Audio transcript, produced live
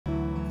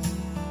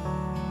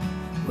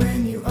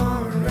When you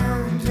are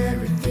around,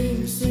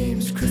 everything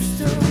seems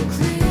crystal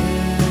clear.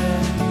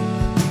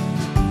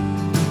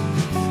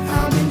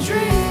 I've been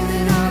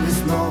dreaming of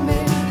this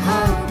moment,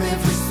 hoping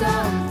for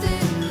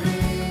something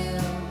real.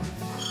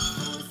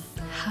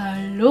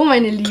 Hallo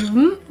meine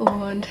Lieben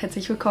und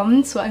herzlich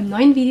willkommen zu einem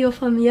neuen Video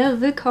von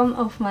mir. Willkommen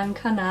auf meinem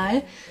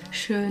Kanal.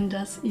 Schön,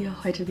 dass ihr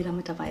heute wieder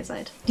mit dabei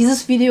seid.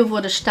 Dieses Video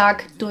wurde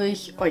stark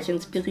durch euch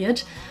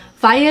inspiriert,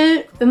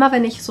 weil immer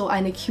wenn ich so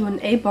eine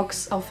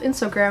Q&A-Box auf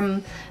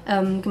Instagram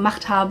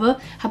gemacht habe,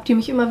 habt ihr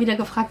mich immer wieder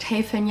gefragt,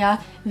 hey Fenja,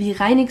 wie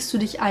reinigst du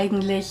dich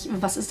eigentlich?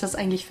 Was ist das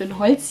eigentlich für ein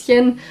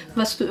Holzchen,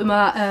 was du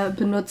immer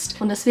benutzt?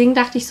 Und deswegen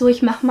dachte ich so,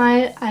 ich mache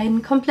mal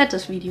ein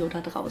komplettes Video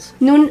da draus.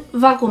 Nun,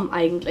 warum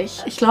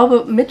eigentlich? Ich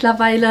glaube,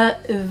 mittlerweile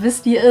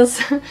wisst ihr es,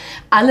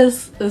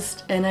 alles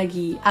ist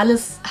Energie.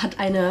 Alles hat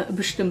eine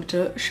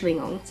bestimmte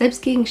Schwingung.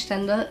 Selbst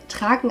Gegenstände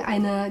tragen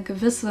eine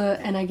gewisse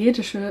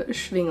energetische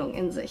Schwingung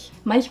in sich.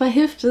 Manchmal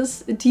hilft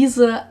es,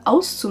 diese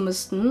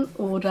auszumisten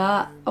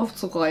oder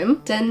aufzuräumen,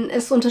 denn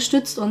es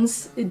unterstützt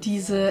uns,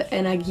 diese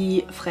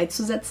Energie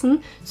freizusetzen,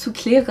 zu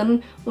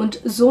klären und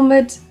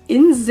somit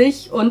in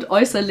sich und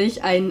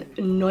äußerlich einen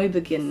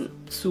Neubeginn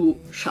zu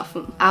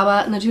schaffen.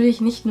 Aber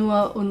natürlich nicht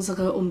nur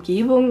unsere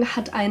Umgebung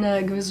hat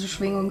eine gewisse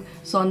Schwingung,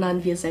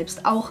 sondern wir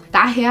selbst auch.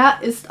 Daher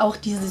ist auch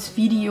dieses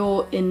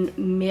Video in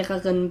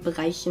mehreren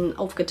Bereichen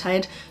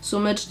aufgeteilt,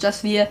 somit,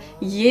 dass wir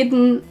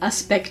jeden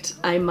Aspekt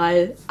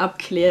einmal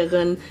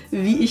abklären,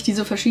 wie ich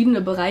diese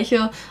verschiedenen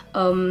Bereiche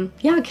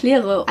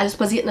kläre. Alles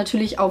basiert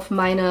natürlich auf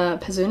meine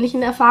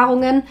persönlichen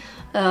Erfahrungen.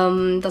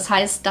 Das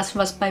heißt, das,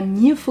 was bei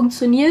mir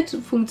funktioniert,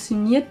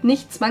 funktioniert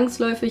nicht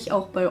zwangsläufig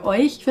auch bei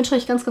euch. Ich wünsche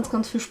euch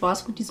ganz viel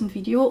Spaß mit diesem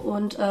Video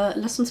und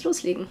lasst uns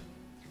loslegen.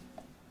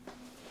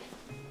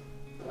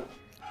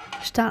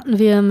 Starten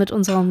wir mit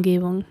unserer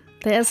Umgebung.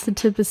 Der erste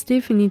Tipp ist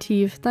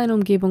definitiv, deine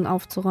Umgebung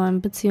aufzuräumen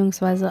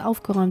bzw.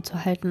 aufgeräumt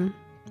zu halten.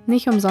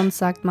 Nicht umsonst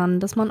sagt man,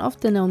 dass man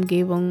oft in der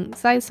Umgebung,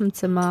 sei es im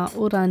Zimmer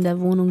oder in der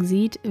Wohnung,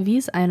 sieht, wie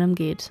es einem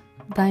geht.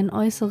 Dein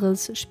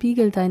Äußeres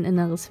spiegelt dein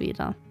Inneres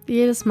wider.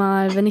 Jedes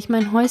Mal, wenn ich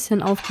mein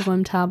Häuschen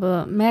aufgeräumt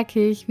habe,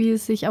 merke ich, wie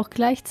es sich auch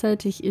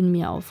gleichzeitig in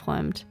mir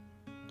aufräumt.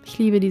 Ich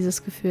liebe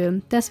dieses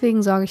Gefühl,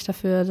 deswegen sorge ich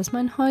dafür, dass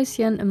mein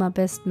Häuschen immer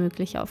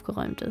bestmöglich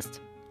aufgeräumt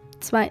ist.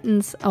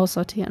 Zweitens,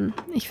 aussortieren.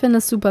 Ich finde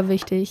es super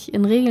wichtig,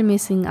 in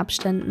regelmäßigen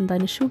Abständen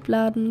deine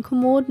Schubladen,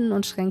 Kommoden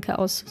und Schränke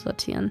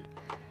auszusortieren.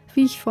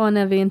 Wie ich vorhin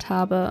erwähnt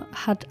habe,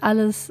 hat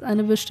alles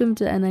eine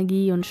bestimmte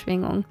Energie und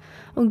Schwingung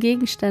und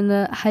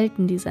Gegenstände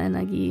halten diese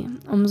Energie.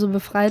 Umso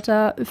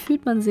befreiter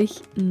fühlt man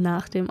sich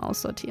nach dem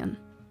Aussortieren.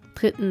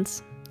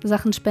 Drittens,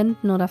 Sachen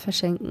spenden oder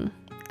verschenken.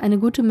 Eine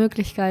gute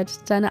Möglichkeit,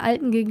 deine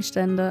alten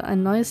Gegenstände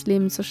ein neues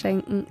Leben zu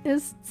schenken,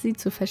 ist, sie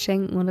zu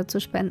verschenken oder zu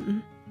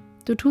spenden.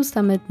 Du tust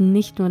damit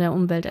nicht nur der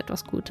Umwelt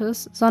etwas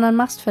Gutes, sondern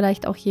machst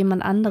vielleicht auch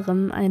jemand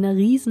anderem eine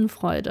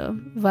Riesenfreude,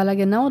 weil er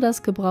genau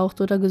das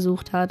gebraucht oder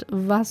gesucht hat,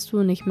 was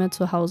du nicht mehr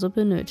zu Hause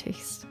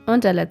benötigst.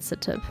 Und der letzte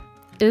Tipp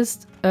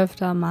ist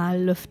öfter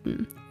mal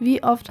lüften.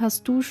 Wie oft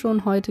hast du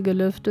schon heute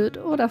gelüftet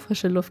oder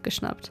frische Luft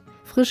geschnappt?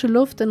 Frische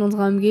Luft in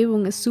unserer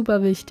Umgebung ist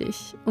super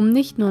wichtig, um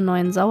nicht nur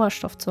neuen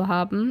Sauerstoff zu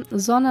haben,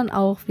 sondern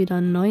auch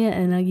wieder neue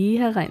Energie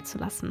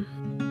hereinzulassen.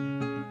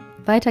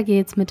 Weiter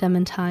geht's mit der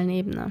mentalen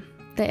Ebene.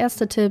 Der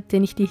erste Tipp,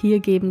 den ich dir hier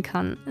geben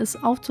kann,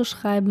 ist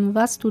aufzuschreiben,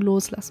 was du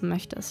loslassen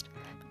möchtest.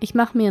 Ich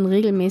mache mir in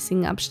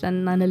regelmäßigen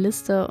Abständen eine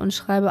Liste und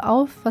schreibe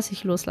auf, was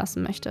ich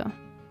loslassen möchte,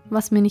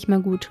 was mir nicht mehr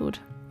gut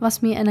tut,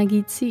 was mir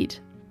Energie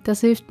zieht.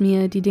 Das hilft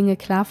mir, die Dinge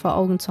klar vor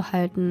Augen zu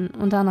halten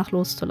und danach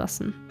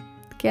loszulassen.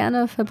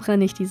 Gerne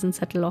verbrenne ich diesen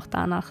Zettel auch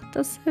danach,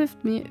 das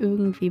hilft mir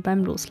irgendwie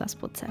beim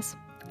Loslassprozess.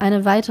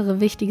 Eine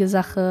weitere wichtige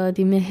Sache,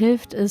 die mir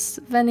hilft,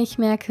 ist, wenn ich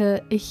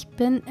merke, ich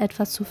bin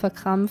etwas zu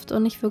verkrampft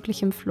und nicht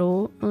wirklich im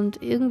Flow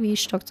und irgendwie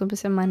stockt so ein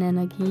bisschen meine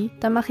Energie,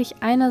 dann mache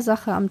ich eine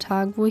Sache am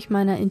Tag, wo ich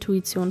meiner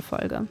Intuition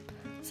folge.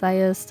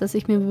 Sei es, dass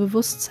ich mir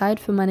bewusst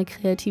Zeit für meine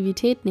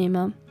Kreativität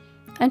nehme,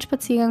 einen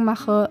Spaziergang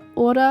mache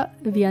oder,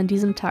 wie an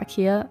diesem Tag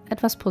hier,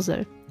 etwas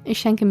puzzle. Ich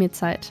schenke mir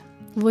Zeit,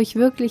 wo ich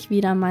wirklich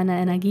wieder an meine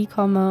Energie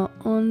komme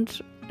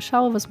und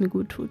schaue, was mir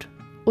gut tut.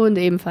 Und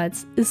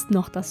ebenfalls ist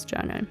noch das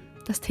Journal.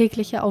 Das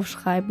tägliche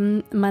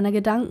Aufschreiben meiner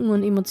Gedanken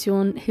und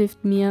Emotionen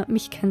hilft mir,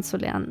 mich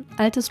kennenzulernen,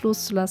 Altes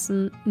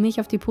loszulassen, mich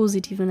auf die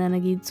positiven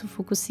Energien zu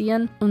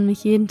fokussieren und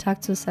mich jeden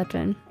Tag zu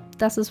setteln.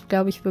 Das ist,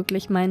 glaube ich,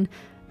 wirklich mein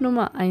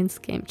Nummer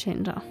 1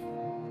 Gamechanger.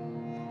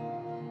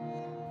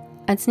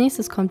 Als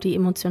nächstes kommt die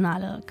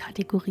emotionale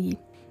Kategorie.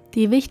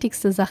 Die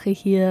wichtigste Sache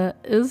hier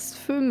ist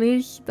für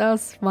mich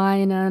das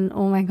Weinen.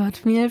 Oh mein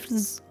Gott, mir hilft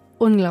es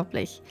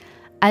unglaublich,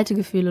 alte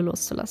Gefühle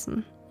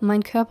loszulassen.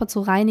 Meinen Körper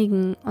zu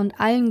reinigen und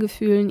allen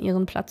Gefühlen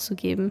ihren Platz zu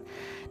geben.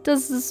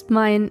 Das ist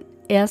mein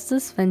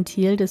erstes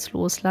Ventil des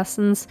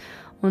Loslassens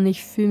und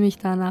ich fühle mich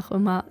danach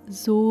immer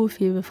so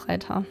viel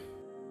befreiter.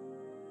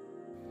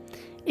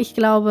 Ich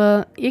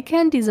glaube, ihr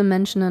kennt diese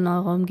Menschen in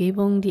eurer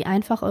Umgebung, die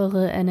einfach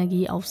eure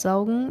Energie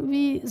aufsaugen,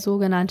 wie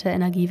sogenannte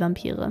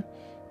Energievampire,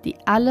 die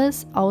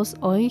alles aus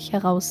euch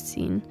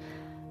herausziehen.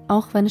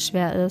 Auch wenn es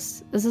schwer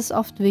ist, ist es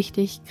oft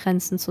wichtig,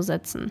 Grenzen zu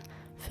setzen.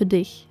 für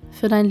dich,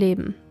 für dein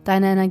Leben,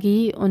 deine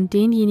Energie und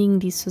denjenigen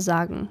dies zu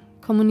sagen.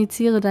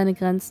 Kommuniziere deine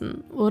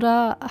Grenzen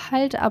oder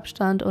halte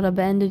Abstand oder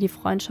beende die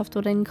Freundschaft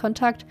oder den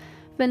Kontakt,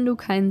 wenn du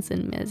keinen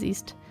Sinn mehr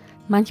siehst.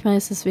 Manchmal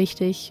ist es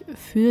wichtig,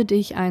 für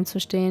dich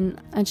einzustehen,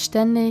 als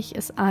ständig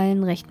es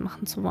allen recht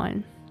machen zu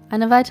wollen.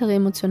 Eine weitere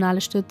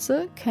emotionale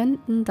Stütze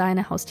könnten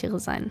deine Haustiere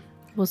sein.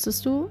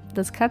 Wusstest du,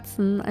 dass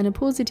Katzen eine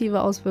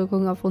positive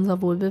Auswirkung auf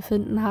unser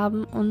Wohlbefinden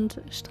haben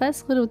und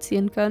Stress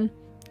reduzieren können?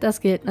 Das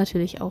gilt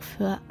natürlich auch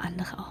für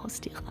andere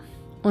Haustiere.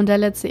 Und der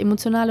letzte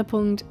emotionale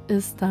Punkt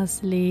ist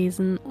das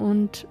Lesen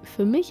und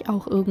für mich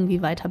auch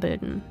irgendwie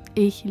weiterbilden.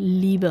 Ich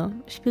liebe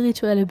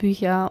spirituelle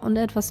Bücher und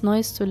etwas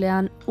Neues zu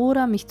lernen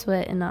oder mich zu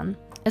erinnern.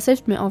 Es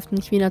hilft mir oft,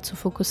 mich wieder zu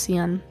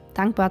fokussieren,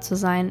 dankbar zu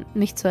sein,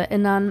 mich zu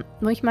erinnern,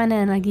 wo ich meine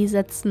Energie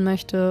setzen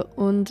möchte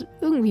und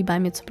irgendwie bei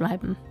mir zu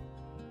bleiben.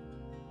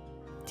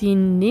 Die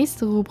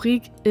nächste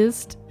Rubrik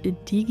ist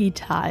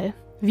digital.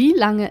 Wie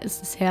lange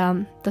ist es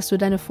her, dass du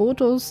deine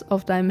Fotos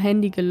auf deinem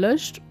Handy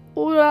gelöscht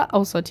oder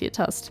aussortiert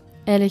hast?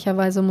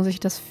 Ehrlicherweise muss ich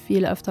das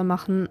viel öfter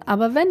machen,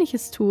 aber wenn ich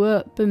es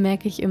tue,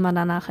 bemerke ich immer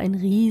danach einen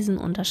riesen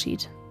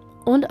Unterschied.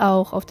 Und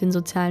auch auf den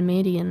sozialen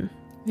Medien.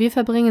 Wir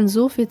verbringen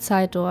so viel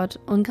Zeit dort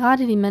und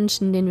gerade die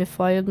Menschen, denen wir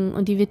folgen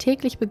und die wir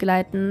täglich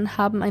begleiten,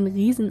 haben einen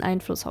riesen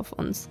Einfluss auf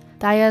uns.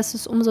 Daher ist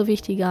es umso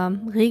wichtiger,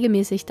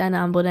 regelmäßig deine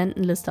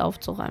Abonnentenliste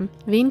aufzuräumen.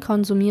 Wen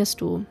konsumierst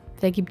du?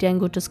 Wer gibt dir ein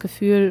gutes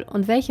Gefühl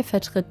und welche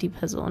vertritt die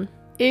Person?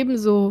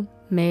 Ebenso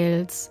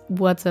Mails,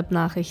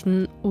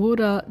 WhatsApp-Nachrichten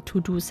oder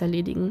To-Dos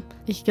erledigen.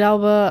 Ich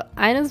glaube,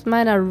 eines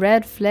meiner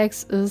Red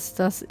Flags ist,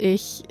 dass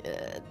ich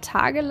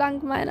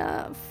tagelang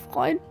meiner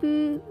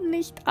Freunden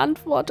nicht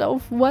antworte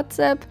auf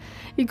WhatsApp.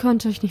 Ihr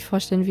könnt euch nicht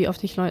vorstellen, wie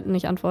oft ich Leuten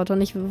nicht antworte.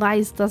 Und ich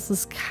weiß, dass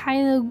es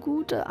keine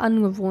gute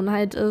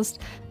Angewohnheit ist.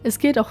 Es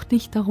geht auch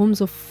nicht darum,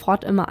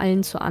 sofort immer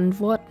allen zu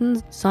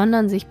antworten,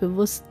 sondern sich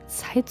bewusst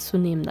Zeit zu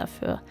nehmen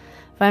dafür.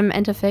 Weil im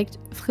Endeffekt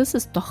frisst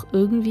es doch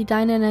irgendwie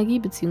deine Energie,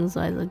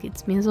 beziehungsweise geht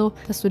es mir so,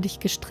 dass du dich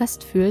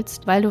gestresst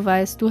fühlst, weil du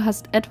weißt, du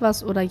hast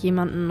etwas oder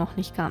jemanden noch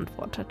nicht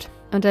geantwortet.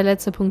 Und der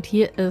letzte Punkt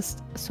hier ist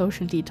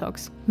Social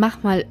Detox.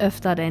 Mach mal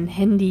öfter dein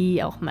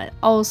Handy auch mal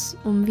aus,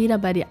 um wieder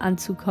bei dir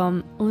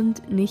anzukommen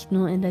und nicht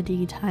nur in der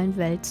digitalen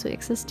Welt zu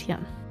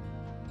existieren.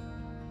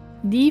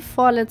 Die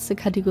vorletzte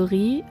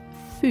Kategorie,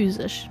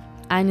 physisch.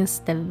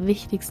 Eines der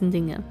wichtigsten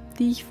Dinge,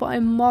 die ich vor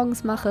allem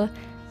morgens mache,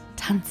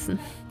 tanzen.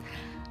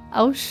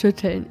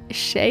 Ausschütteln,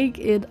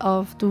 shake it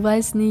off. Du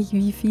weißt nicht,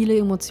 wie viele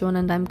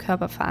Emotionen in deinem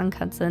Körper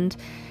verankert sind.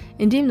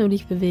 Indem du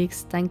dich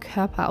bewegst, deinen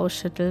Körper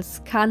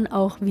ausschüttelst, kann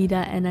auch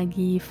wieder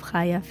Energie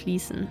freier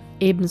fließen.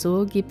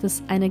 Ebenso gibt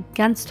es eine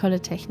ganz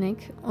tolle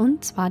Technik,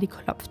 und zwar die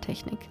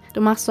Klopftechnik. Du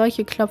machst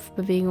solche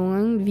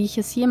Klopfbewegungen, wie ich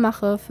es hier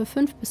mache, für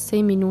 5 bis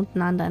 10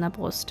 Minuten an deiner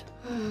Brust.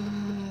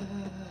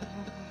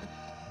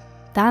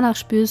 Danach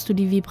spürst du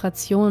die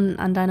Vibrationen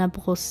an deiner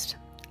Brust.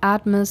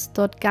 Atmest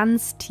dort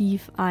ganz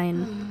tief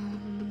ein.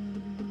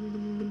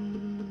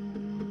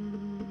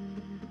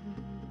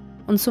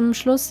 Und zum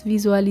Schluss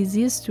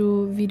visualisierst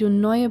du, wie du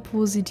neue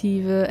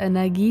positive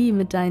Energie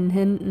mit deinen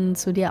Händen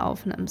zu dir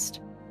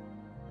aufnimmst.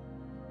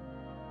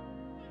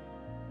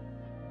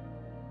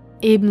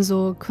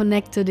 Ebenso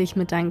connecte dich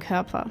mit deinem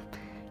Körper,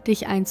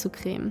 dich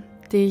einzucremen,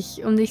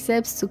 dich um dich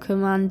selbst zu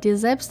kümmern, dir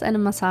selbst eine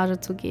Massage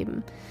zu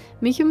geben.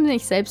 Mich um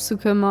mich selbst zu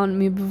kümmern und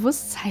mir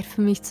bewusst Zeit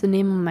für mich zu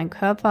nehmen und mein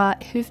Körper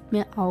hilft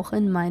mir auch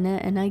in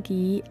meine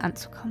Energie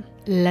anzukommen.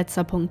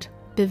 Letzter Punkt,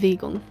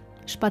 Bewegung.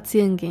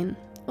 Spazieren gehen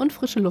und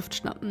frische Luft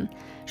schnappen.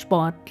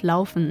 Sport,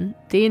 Laufen,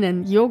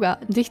 Dehnen, Yoga.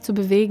 Dich zu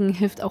bewegen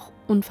hilft auch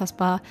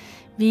unfassbar,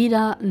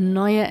 wieder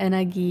neue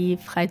Energie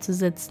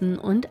freizusetzen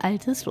und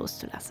Altes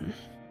loszulassen.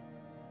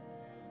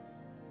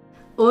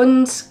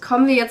 Und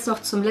kommen wir jetzt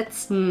noch zum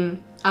letzten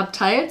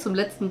Abteil, zum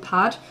letzten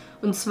Part.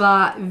 Und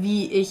zwar,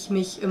 wie ich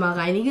mich immer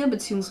reinige,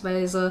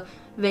 beziehungsweise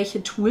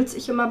welche Tools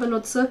ich immer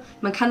benutze.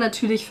 Man kann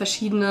natürlich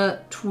verschiedene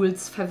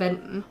Tools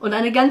verwenden. Und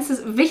eine ganz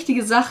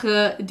wichtige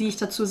Sache, die ich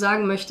dazu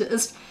sagen möchte,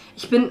 ist,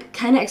 ich bin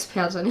keine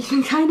Expertin, ich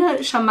bin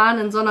keine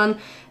Schamanin, sondern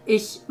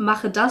ich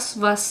mache das,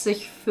 was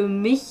sich für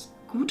mich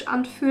gut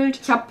anfühlt.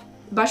 Ich habe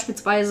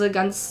beispielsweise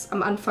ganz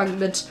am Anfang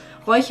mit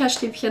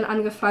Räucherstäbchen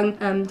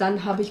angefangen,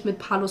 dann habe ich mit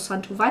Palo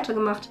Santo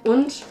weitergemacht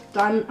und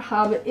dann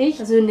habe ich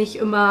persönlich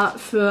immer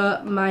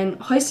für mein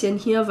Häuschen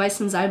hier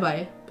weißen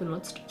Salbei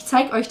benutzt. Ich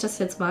zeige euch das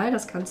jetzt mal,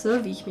 das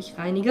Ganze, wie ich mich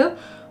reinige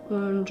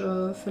und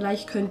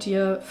vielleicht könnt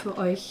ihr für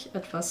euch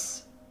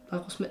etwas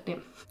daraus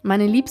mitnehmen.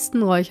 Meine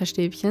liebsten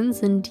Räucherstäbchen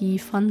sind die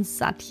von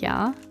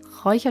Satya.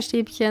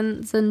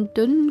 Räucherstäbchen sind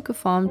dünn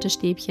geformte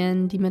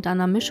Stäbchen, die mit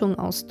einer Mischung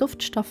aus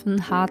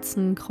Duftstoffen,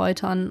 Harzen,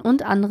 Kräutern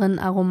und anderen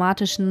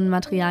aromatischen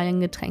Materialien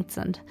getränkt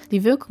sind.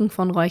 Die Wirkung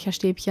von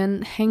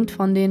Räucherstäbchen hängt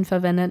von den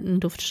verwendeten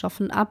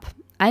Duftstoffen ab.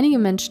 Einige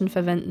Menschen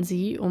verwenden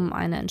sie, um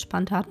eine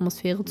entspannte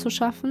Atmosphäre zu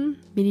schaffen,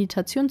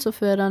 Meditation zu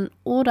fördern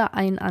oder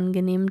einen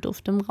angenehmen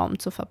Duft im Raum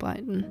zu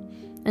verbreiten.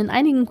 In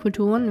einigen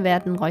Kulturen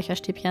werden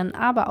Räucherstäbchen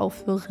aber auch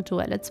für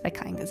rituelle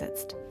Zwecke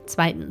eingesetzt.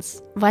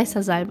 Zweitens,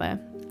 weißer Salbei.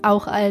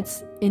 auch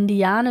als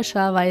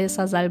indianischer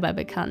weißer Salbei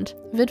bekannt,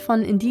 wird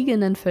von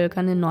indigenen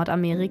Völkern in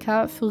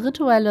Nordamerika für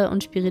rituelle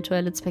und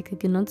spirituelle Zwecke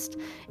genutzt,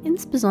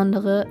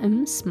 insbesondere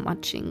im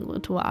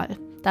Smudging-Ritual.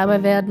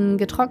 Dabei werden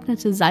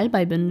getrocknete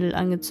Salbeibündel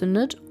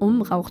angezündet,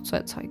 um Rauch zu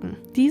erzeugen.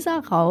 Dieser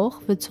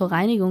Rauch wird zur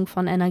Reinigung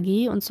von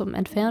Energie und zum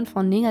Entfernen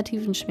von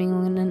negativen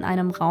Schwingungen in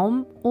einem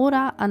Raum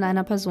oder an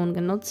einer Person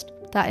genutzt,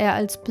 da er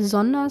als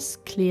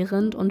besonders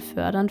klärend und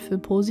fördernd für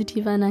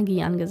positive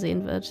Energie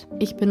angesehen wird.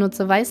 Ich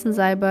benutze weißen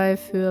Salbei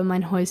für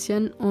mein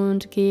Häuschen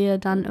und gehe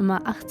dann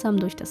immer achtsam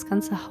durch das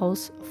ganze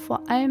Haus,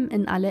 vor allem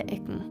in alle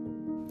Ecken.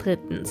 3.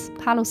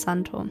 Palo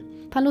Santo.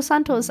 Palo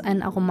Santo ist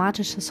ein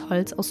aromatisches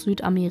Holz aus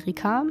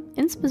Südamerika,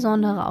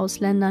 insbesondere aus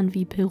Ländern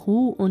wie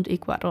Peru und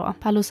Ecuador.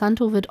 Palo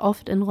Santo wird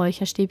oft in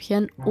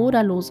Räucherstäbchen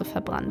oder lose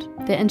verbrannt.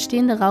 Der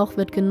entstehende Rauch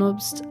wird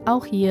genutzt,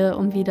 auch hier,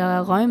 um wieder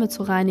Räume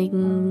zu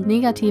reinigen,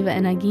 negative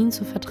Energien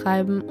zu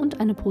vertreiben und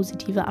eine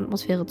positive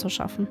Atmosphäre zu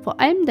schaffen.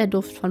 Vor allem der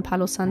Duft von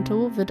Palo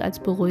Santo wird als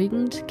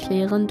beruhigend,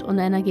 klärend und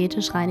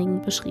energetisch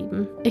reinigend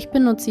beschrieben. Ich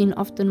benutze ihn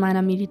oft in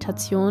meiner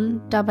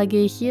Meditation, dabei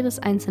gehe ich jedes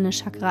einzelne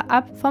Chakra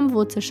ab, vom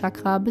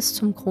Wurzelchakra bis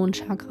zum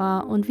Kronchakra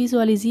und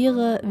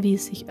visualisiere, wie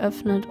es sich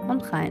öffnet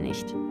und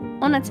reinigt.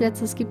 Und als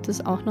letztes gibt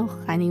es auch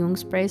noch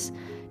Reinigungssprays.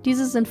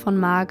 Diese sind von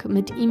Marc,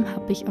 mit ihm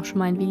habe ich auch schon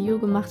mal ein Video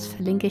gemacht, das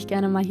verlinke ich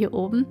gerne mal hier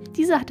oben.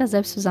 Diese hat er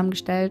selbst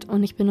zusammengestellt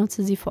und ich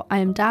benutze sie vor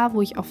allem da,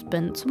 wo ich oft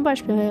bin, zum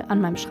Beispiel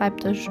an meinem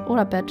Schreibtisch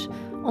oder Bett,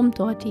 um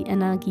dort die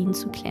Energien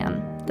zu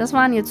klären. Das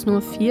waren jetzt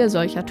nur 4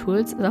 solcher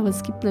Tools, aber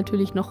es gibt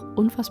natürlich noch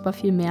unfassbar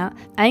viel mehr.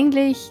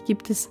 Eigentlich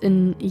gibt es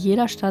in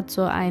jeder Stadt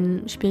so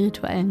einen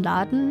spirituellen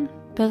Laden.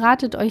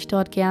 Beratet euch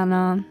dort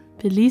gerne,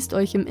 beliest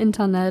euch im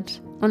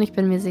Internet und ich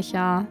bin mir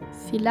sicher,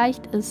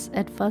 vielleicht ist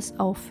etwas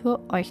auch für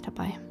euch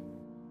dabei.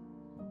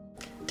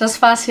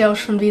 Das war es ja auch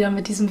schon wieder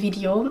mit diesem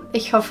Video.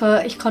 Ich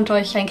hoffe, ich konnte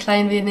euch ein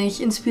klein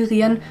wenig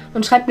inspirieren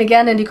und schreibt mir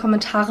gerne in die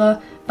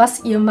Kommentare,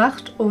 was ihr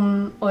macht,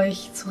 um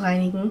euch zu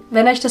reinigen.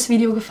 Wenn euch das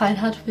Video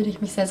gefallen hat, würde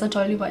ich mich sehr, sehr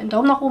doll über einen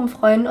Daumen nach oben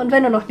freuen. Und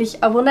wenn du noch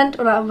nicht Abonnent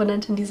oder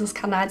Abonnentin dieses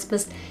Kanals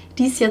bist,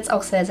 dies jetzt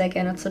auch sehr, sehr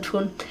gerne zu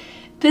tun.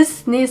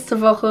 Bis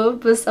nächste Woche.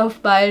 Bis auf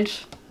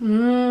bald.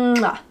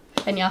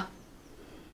 Fenja.